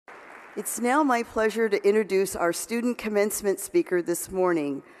It's now my pleasure to introduce our student commencement speaker this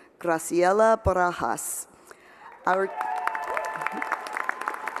morning, Graciela Barajas.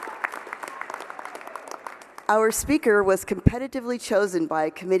 Our speaker was competitively chosen by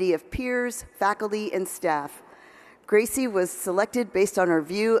a committee of peers, faculty, and staff. Gracie was selected based on her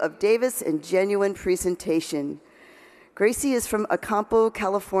view of Davis and genuine presentation. Gracie is from Acampo,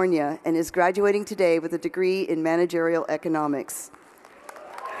 California, and is graduating today with a degree in managerial economics.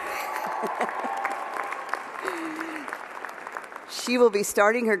 She will be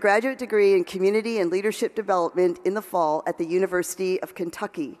starting her graduate degree in community and leadership development in the fall at the University of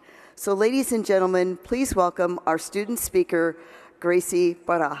Kentucky. So, ladies and gentlemen, please welcome our student speaker, Gracie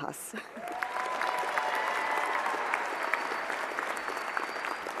Barajas.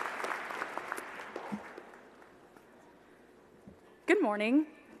 Good morning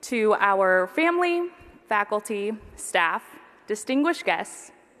to our family, faculty, staff, distinguished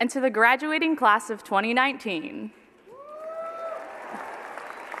guests, and to the graduating class of 2019.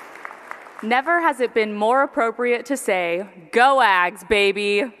 Never has it been more appropriate to say, "Go Ags,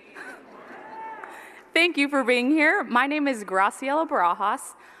 baby!" Thank you for being here. My name is Graciela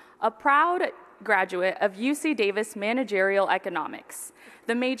Barajas, a proud graduate of UC Davis Managerial Economics,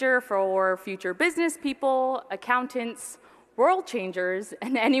 the major for future business people, accountants, world changers,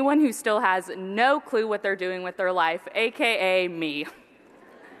 and anyone who still has no clue what they're doing with their life, AKA me.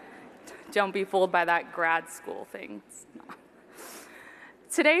 Don't be fooled by that grad school thing.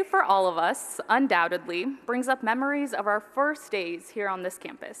 Today, for all of us, undoubtedly, brings up memories of our first days here on this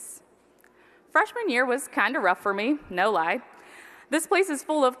campus. Freshman year was kind of rough for me, no lie. This place is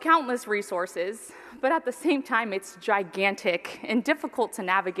full of countless resources, but at the same time, it's gigantic and difficult to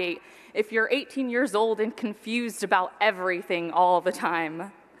navigate if you're 18 years old and confused about everything all the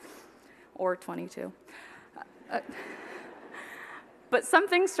time. Or 22. But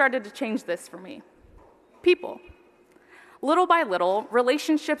something started to change this for me. People. Little by little,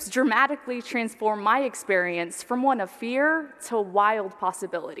 relationships dramatically transformed my experience from one of fear to wild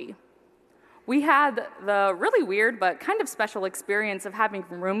possibility. We had the really weird but kind of special experience of having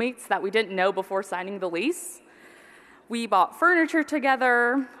roommates that we didn't know before signing the lease. We bought furniture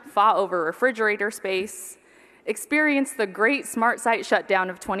together, fought over refrigerator space, experienced the great SmartSite shutdown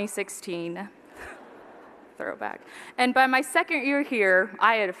of 2016. Throwback. And by my second year here,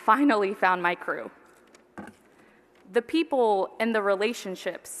 I had finally found my crew. The people and the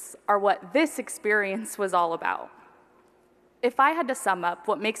relationships are what this experience was all about. If I had to sum up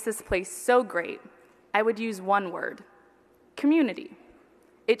what makes this place so great, I would use one word: community.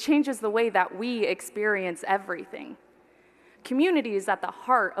 It changes the way that we experience everything. Community is at the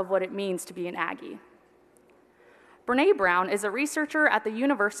heart of what it means to be an Aggie. Brene Brown is a researcher at the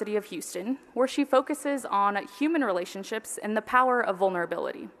University of Houston, where she focuses on human relationships and the power of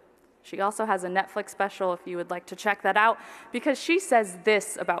vulnerability. She also has a Netflix special if you would like to check that out, because she says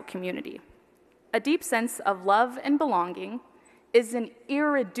this about community: a deep sense of love and belonging is an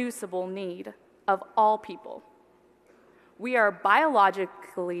irreducible need of all people. We are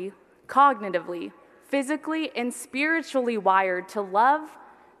biologically, cognitively, physically, and spiritually wired to love,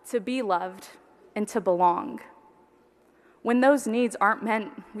 to be loved, and to belong. When those needs aren't met,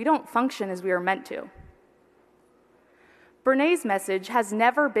 we don't function as we are meant to. Brené's message has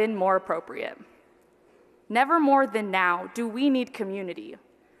never been more appropriate. Never more than now do we need community.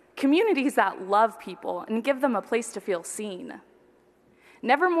 Communities that love people and give them a place to feel seen.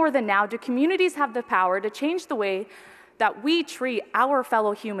 Never more than now do communities have the power to change the way that we treat our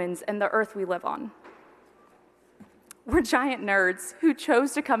fellow humans and the earth we live on. We're giant nerds who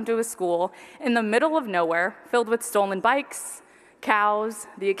chose to come to a school in the middle of nowhere, filled with stolen bikes, cows,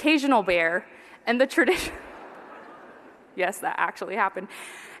 the occasional bear, and the tradition... Yes, that actually happened.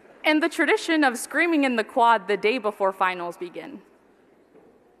 And the tradition of screaming in the quad the day before finals begin.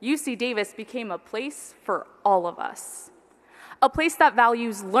 UC Davis became a place for all of us. A place that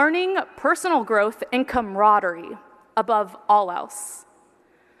values learning, personal growth, and camaraderie above all else.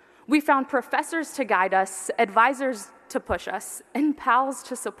 We found professors to guide us, advisors to push us, and pals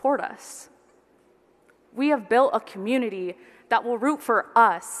to support us. We have built a community that will root for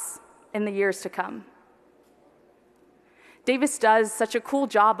us in the years to come. Davis does such a cool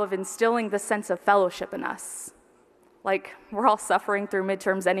job of instilling the sense of fellowship in us. Like, we're all suffering through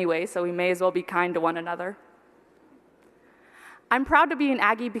midterms anyway, so we may as well be kind to one another. I'm proud to be an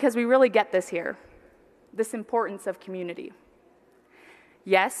Aggie because we really get this here, this importance of community.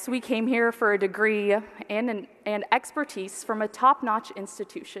 Yes, we came here for a degree and expertise from a top-notch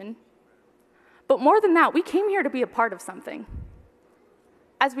institution, but more than that, we came here to be a part of something.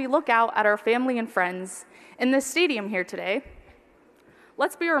 As we look out at our family and friends in this stadium here today,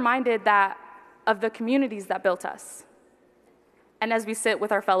 let's be reminded of the communities that built us. And as we sit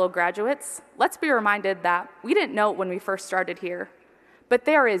with our fellow graduates, let's be reminded that we didn't know it when we first started here, but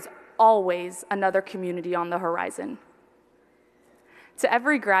there is always another community on the horizon. To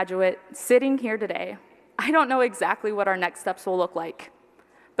every graduate sitting here today, I don't know exactly what our next steps will look like,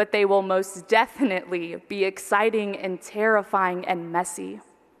 but they will most definitely be exciting and terrifying and messy.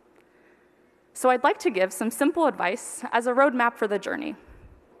 So I'd like to give some simple advice as a roadmap for the journey.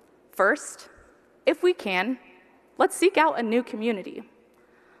 First, if we can, let's seek out a new community.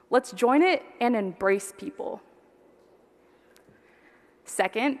 Let's join it and embrace people.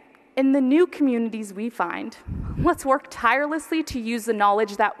 Second, in the new communities we find, let's work tirelessly to use the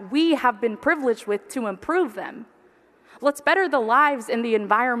knowledge that we have been privileged with to improve them. Let's better the lives and the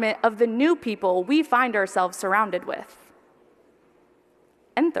environment of the new people we find ourselves surrounded with.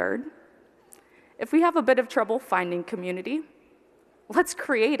 And third, if we have a bit of trouble finding community, let's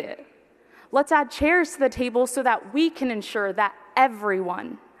create it. Let's add chairs to the table so that we can ensure that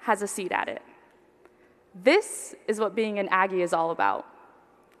everyone has a seat at it. This is what being an Aggie is all about.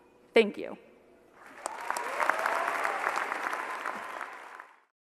 Thank you.